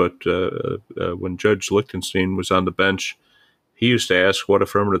show, but when Judge Lichtenstein was on the bench, he used to ask what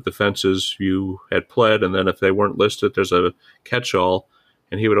affirmative defenses you had pled, and then if they weren't listed, there's a catch-all,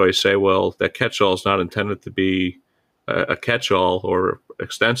 and he would always say, "Well, that catch-all is not intended to be a catch-all or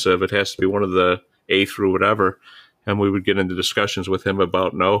extensive. It has to be one of the A through whatever." And we would get into discussions with him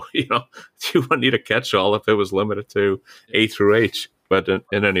about, no, you wouldn't need a catch-all if it was limited to A through H. But in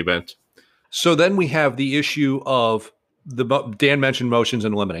any event. So then we have the issue of Dan mentioned motions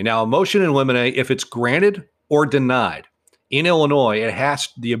in limine. Now, a motion in limine, if it's granted or denied in Illinois,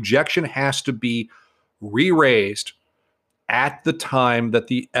 the objection has to be re-raised at the time that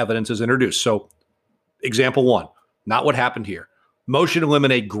the evidence is introduced. So, example one, not what happened here. Motion in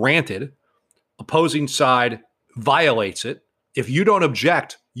limine granted, opposing side violates it. If you don't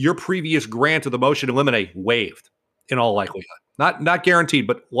object, your previous grant of the motion in limine waived in all likelihood. Not guaranteed,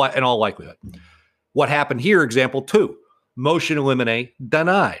 but in all likelihood. What happened here, example two, motion in limine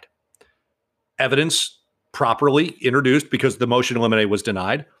denied. Evidence properly introduced because the motion in limine was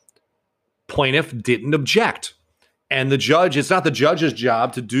denied. Plaintiff didn't object. And the judge, it's not the judge's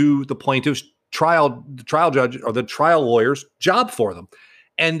job to do the plaintiff's the trial judge or the trial lawyer's job for them.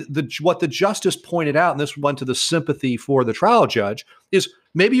 And what the justice pointed out, and this went to the sympathy for the trial judge, is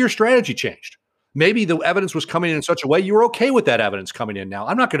maybe your strategy changed. Maybe the evidence was coming in such a way you were okay with that evidence coming in now.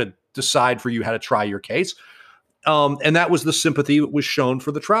 I'm not going to decide for you how to try your case. And that was the sympathy that was shown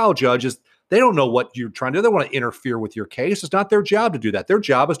for the trial judge, is they don't know what you're trying to do. They want to interfere with your case. It's not their job to do that. Their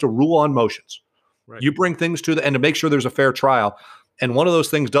job is to rule on motions. Right. You bring things to and to make sure there's a fair trial. And one of those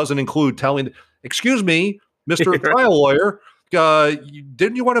things doesn't include telling, excuse me, Mr. Trial lawyer,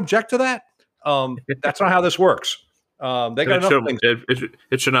 didn't you want to object to that? That's not how this works. They got enough things.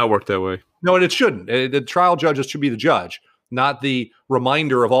 It should not work that way. No, and it shouldn't. The trial judges should be the judge, not the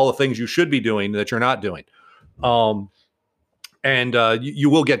reminder of all the things you should be doing that you're not doing. You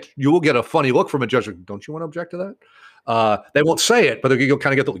will get a funny look from a judge. Don't you want to object to that? They won't say it, but you'll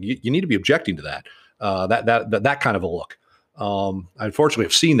kind of get you need to be objecting to that. That kind of a look. I unfortunately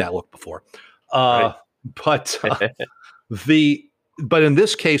have seen that look before. Right. But in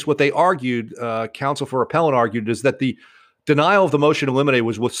this case, what they argued, counsel for appellant argued, is that the denial of the motion to eliminate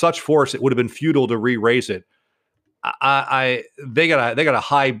was with such force it would have been futile to re-raise it. They got a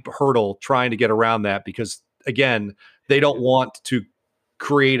high hurdle trying to get around that, because again, they don't want to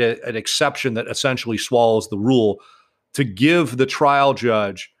create an exception that essentially swallows the rule, to give the trial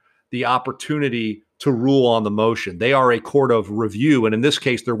judge the opportunity to rule on the motion. They are a court of review, and in this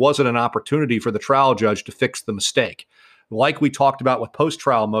case, there wasn't an opportunity for the trial judge to fix the mistake. Like we talked about with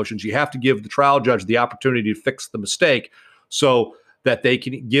post-trial motions, you have to give the trial judge the opportunity to fix the mistake so that they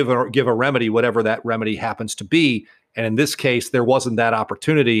can give a remedy, whatever that remedy happens to be. And in this case, there wasn't that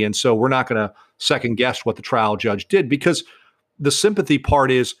opportunity. And so we're not going to second guess what the trial judge did, because the sympathy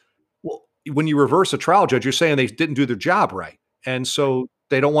part is, well, when you reverse a trial judge, you're saying they didn't do their job right. And so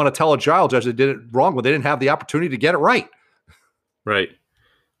they don't want to tell a trial judge they did it wrong when they didn't have the opportunity to get it right. Right.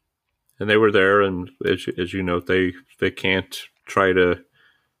 And they were there, and as you note, they can't try to,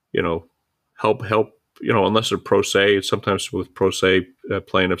 help, unless they're pro se. Sometimes with pro se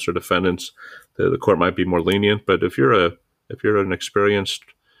plaintiffs or defendants, the court might be more lenient. But if you're an experienced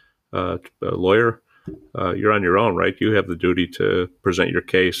lawyer, you're on your own, right? You have the duty to present your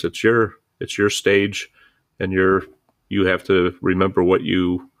case. It's your stage, and you have to remember what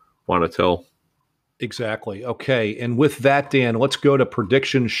you want to tell. Exactly. Okay. And with that, Dan, let's go to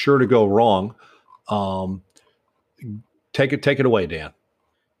predictions sure to go wrong. Take it away, Dan.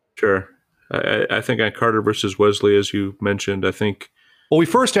 Sure. I think on Carter versus Wesley, as you mentioned, I think. Well, we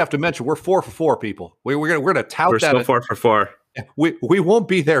first have to mention we're 4 for 4, people. We're gonna tout we're that. We're still 4 for 4. We won't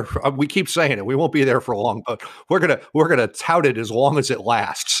be there. We keep saying it. We won't be there for long, but we're gonna tout it as long as it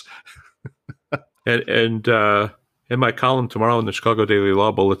lasts. And in my column tomorrow in the Chicago Daily Law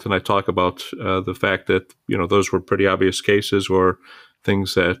Bulletin, I talk about the fact that, those were pretty obvious cases, or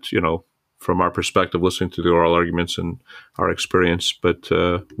things that, from our perspective, listening to the oral arguments and our experience, but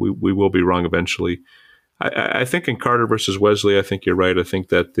we will be wrong eventually. I think in Carter versus Wesley, I think you're right. I think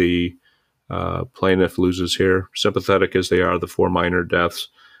that the Plaintiff loses here. Sympathetic as they are, the 4 minor deaths,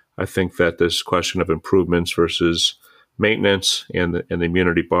 I think that this question of improvements versus maintenance and the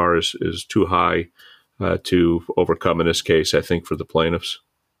immunity bar is too high to overcome in this case, I think, for the plaintiffs.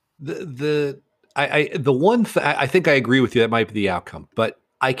 I think I agree with you. That might be the outcome, but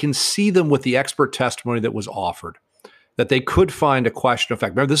I can see them with the expert testimony that was offered, that they could find a question of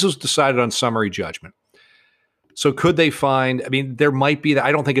fact. Remember, this was decided on summary judgment. So could they find, I mean, there might be that.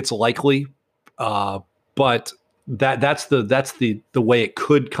 I don't think it's likely, but that's the way it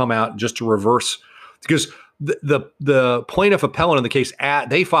could come out, just to reverse, because the plaintiff appellant in the case,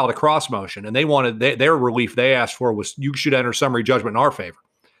 they filed a cross motion and they wanted their relief they asked for was, you should enter summary judgment in our favor.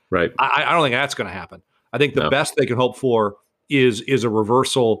 Right. I don't think that's going to happen. I think the best they can hope for is a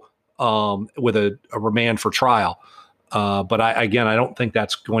reversal with a remand for trial. But I don't think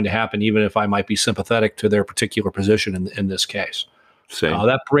that's going to happen, even if I might be sympathetic to their particular position in this case.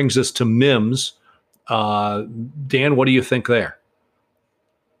 That brings us to MIMS. Dan, what do you think there?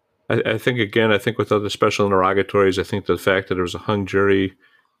 I think with other special interrogatories, I think the fact that there was a hung jury,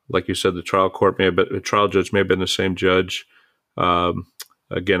 like you said, the trial judge may have been the same judge.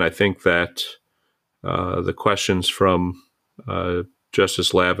 Again, I think that the questions from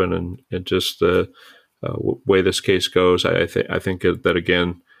Justice Lavin and just the way this case goes, I think that,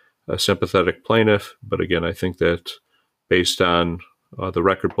 again, a sympathetic plaintiff. But again, I think that based on the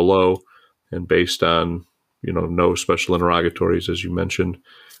record below and based on, no special interrogatories, as you mentioned,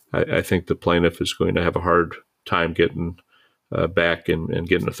 I think the plaintiff is going to have a hard time getting back and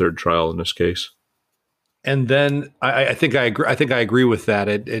getting a third trial in this case. And then I think I agree with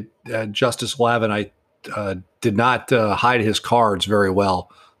that. Justice Lavin, did not hide his cards very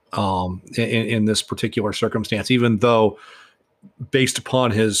well in this particular circumstance, even though, based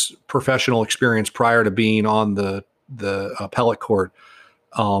upon his professional experience prior to being on the appellate court,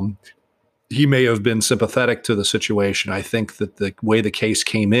 he may have been sympathetic to the situation. I think that the way the case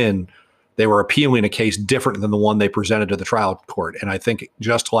came in, they were appealing a case different than the one they presented to the trial court. And I think,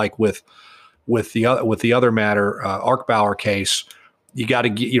 just like with the other matter, Arkbauer case, you got to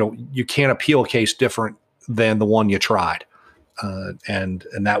you can't appeal a case different than the one you tried, and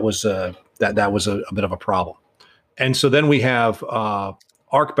that was a bit of a problem. And so then we have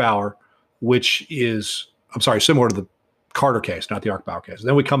Arkbauer, which is, similar to the Carter case, not the Arkbauer case.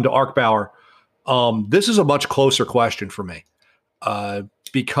 Then we come to Arkbauer. This is a much closer question for me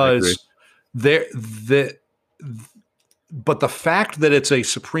because but the fact that it's a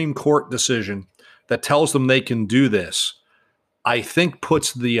Supreme Court decision that tells them they can do this, I think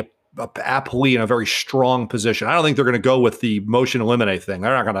puts the appellee in a very strong position. I don't think they're going to go with the motion to eliminate thing.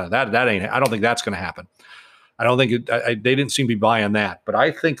 They're not going to, I don't think that's going to happen. I don't think they didn't seem to be buying that, but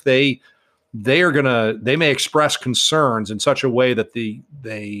I think they may express concerns in such a way that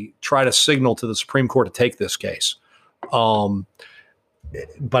they try to signal to the Supreme Court to take this case.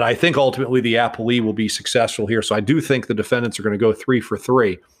 But I think ultimately the appellee will be successful here. So I do think the defendants are going to go 3 for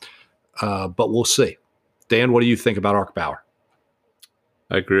 3, but we'll see. Dan, what do you think about Arkbauer?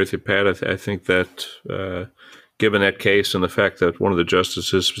 I agree with you, Pat. I think that given that case and the fact that one of the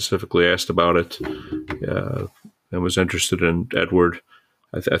justices specifically asked about it and was interested in Edward,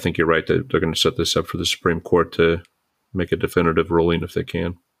 I think you're right that they're going to set this up for the Supreme Court to make a definitive ruling if they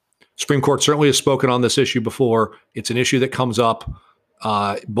can. Supreme Court certainly has spoken on this issue before. It's an issue that comes up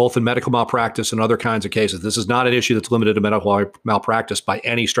both in medical malpractice and other kinds of cases. This is not an issue that's limited to medical malpractice by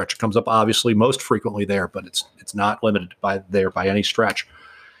any stretch. It comes up obviously most frequently there, but it's not limited by any stretch.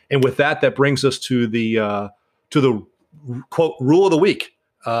 And with that brings us to the quote rule of the week.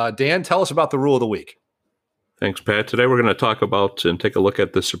 Dan, tell us about the rule of the week. Thanks, Pat. Today we're going to talk about and take a look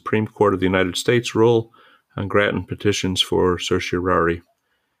at the Supreme Court of the United States rule on Grattan petitions for certiorari.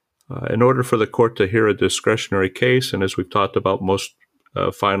 In order for the court to hear a discretionary case, and as we've talked about, most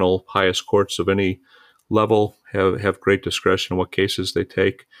final highest courts of any level have great discretion in what cases they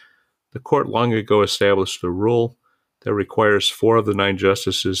take, the court long ago established a rule that requires 4 of the 9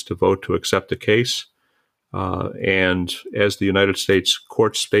 justices to vote to accept a case. And as the United States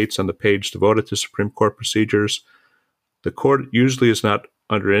court states on the page devoted to Supreme Court procedures, the court usually is not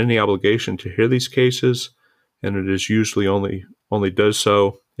under any obligation to hear these cases, and it is usually only does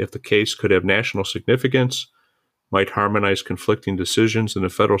so if the case could have national significance, might harmonize conflicting decisions in the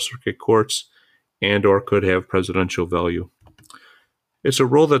federal circuit courts, and or could have presidential value. It's a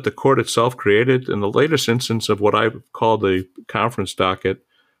rule that the court itself created in the latest instance of what I call the conference docket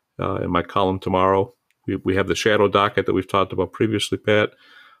in my column tomorrow. We have the shadow docket that we've talked about previously, Pat.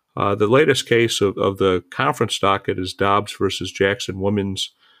 The latest case of the conference docket is Dobbs versus Jackson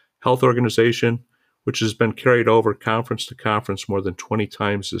Women's Health Organization, which has been carried over conference to conference more than 20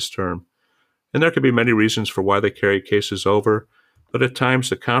 times this term. And there could be many reasons for why they carry cases over, but at times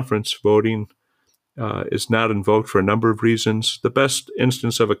the conference voting is not invoked for a number of reasons. The best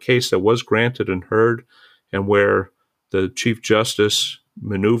instance of a case that was granted and heard and where the Chief Justice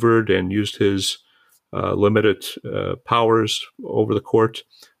maneuvered and used his limited powers over the court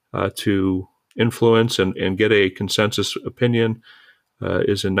to influence and get a consensus opinion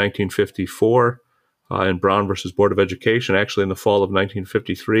is in 1954 in Brown versus Board of Education. Actually, in the fall of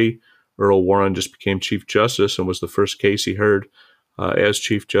 1953, Earl Warren just became Chief Justice and was the first case he heard as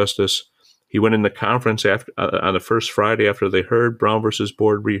Chief Justice. He went in the conference on the first Friday after they heard Brown versus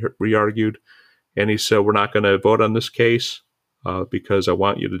Board re-argued, and he said, we're not going to vote on this case because I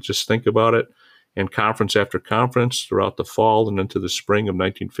want you to just think about it. And conference after conference throughout the fall and into the spring of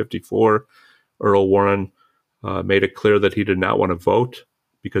 1954, Earl Warren made it clear that he did not want to vote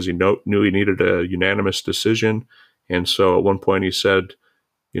because he knew he needed a unanimous decision. And so at one point he said,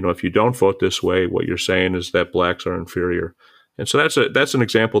 if you don't vote this way, what you're saying is that blacks are inferior. And so that's an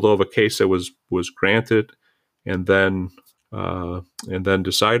example, though, of a case that was granted and then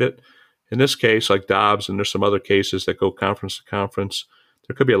decided. In this case, like Dobbs, and there's some other cases that go conference to conference,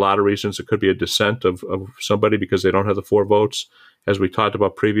 there could be a lot of reasons. It could be a dissent of somebody because they don't have the 4 votes. As we talked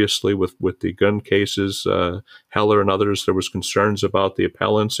about previously with the gun cases, Heller and others, there was concerns about the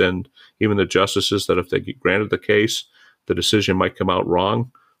appellants and even the justices that if they get granted the case, the decision might come out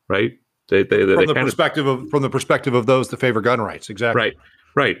wrong, right? From the perspective of those that favor gun rights, exactly.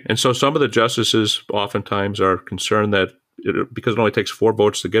 Right. And so some of the justices oftentimes are concerned that because it only takes 4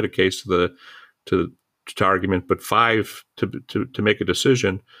 votes to get a case to argument, but 5 to make a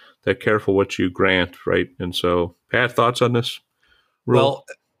decision, that careful what you grant, right? And so, Pat, thoughts on this rule?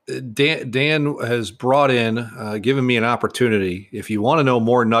 Well, Dan has brought in, given me an opportunity. If you want to know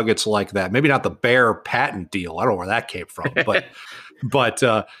more nuggets like that, maybe not the Bayer patent deal. I don't know where that came from, but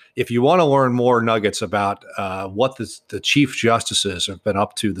if you want to learn more nuggets about what the Chief Justices have been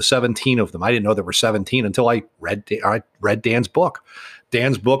up to, the 17 of them, I didn't know there were 17 until I read Dan's book.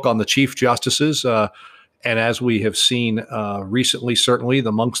 Dan's book on the Chief Justices, and as we have seen recently, certainly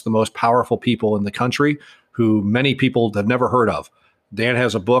amongst the most powerful people in the country, who many people have never heard of. Dan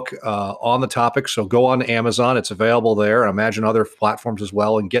has a book on the topic, so go on Amazon. It's available there, and I imagine other platforms as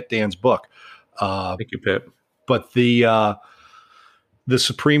well, and get Dan's book. Thank you, Pat. But the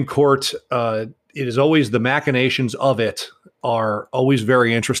Supreme Court, it is always, the machinations of it are always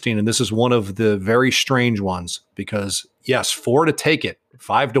very interesting, and this is one of the very strange ones because, yes, 4 to take it,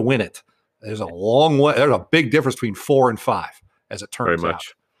 5 to win it. There's a long way. There's a big difference between 4 and 5, as it turns out.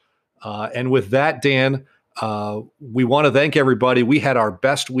 And with that, Dan, we want to thank everybody. We had our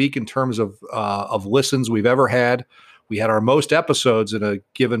best week in terms of listens we've ever had. We had our most episodes in a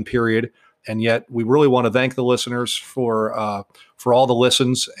given period, and yet we really want to thank the listeners for all the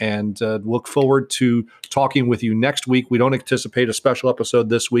listens, and look forward to talking with you next week. We don't anticipate a special episode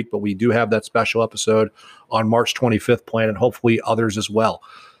this week, but we do have that special episode on March 25th planned, and hopefully others as well.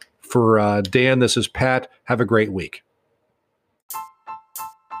 For Dan, this is Pat. Have a great week.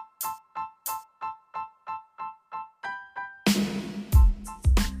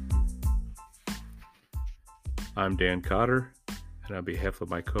 I'm Dan Cotter, and on behalf of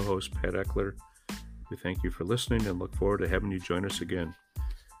my co-host, Pat Eckler, we thank you for listening and look forward to having you join us again.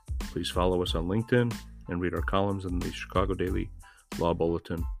 Please follow us on LinkedIn and read our columns in the Chicago Daily Law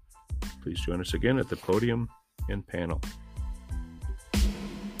Bulletin. Please join us again at the podium and panel.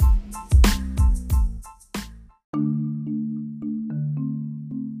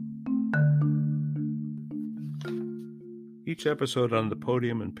 Each episode on the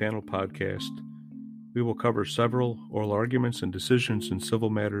Podium and Panel podcast, we will cover several oral arguments and decisions in civil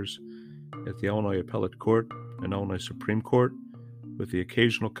matters at the Illinois Appellate Court and Illinois Supreme Court, with the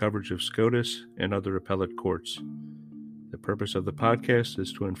occasional coverage of SCOTUS and other appellate courts. The purpose of the podcast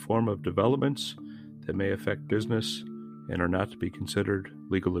is to inform of developments that may affect business and are not to be considered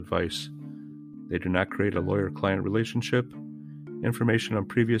legal advice. They do not create a lawyer-client relationship. Information on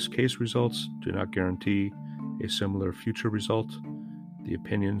previous case results do not guarantee a similar future result. The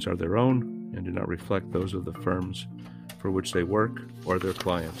opinions are their own and do not reflect those of the firms for which they work or their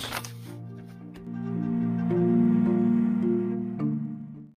clients.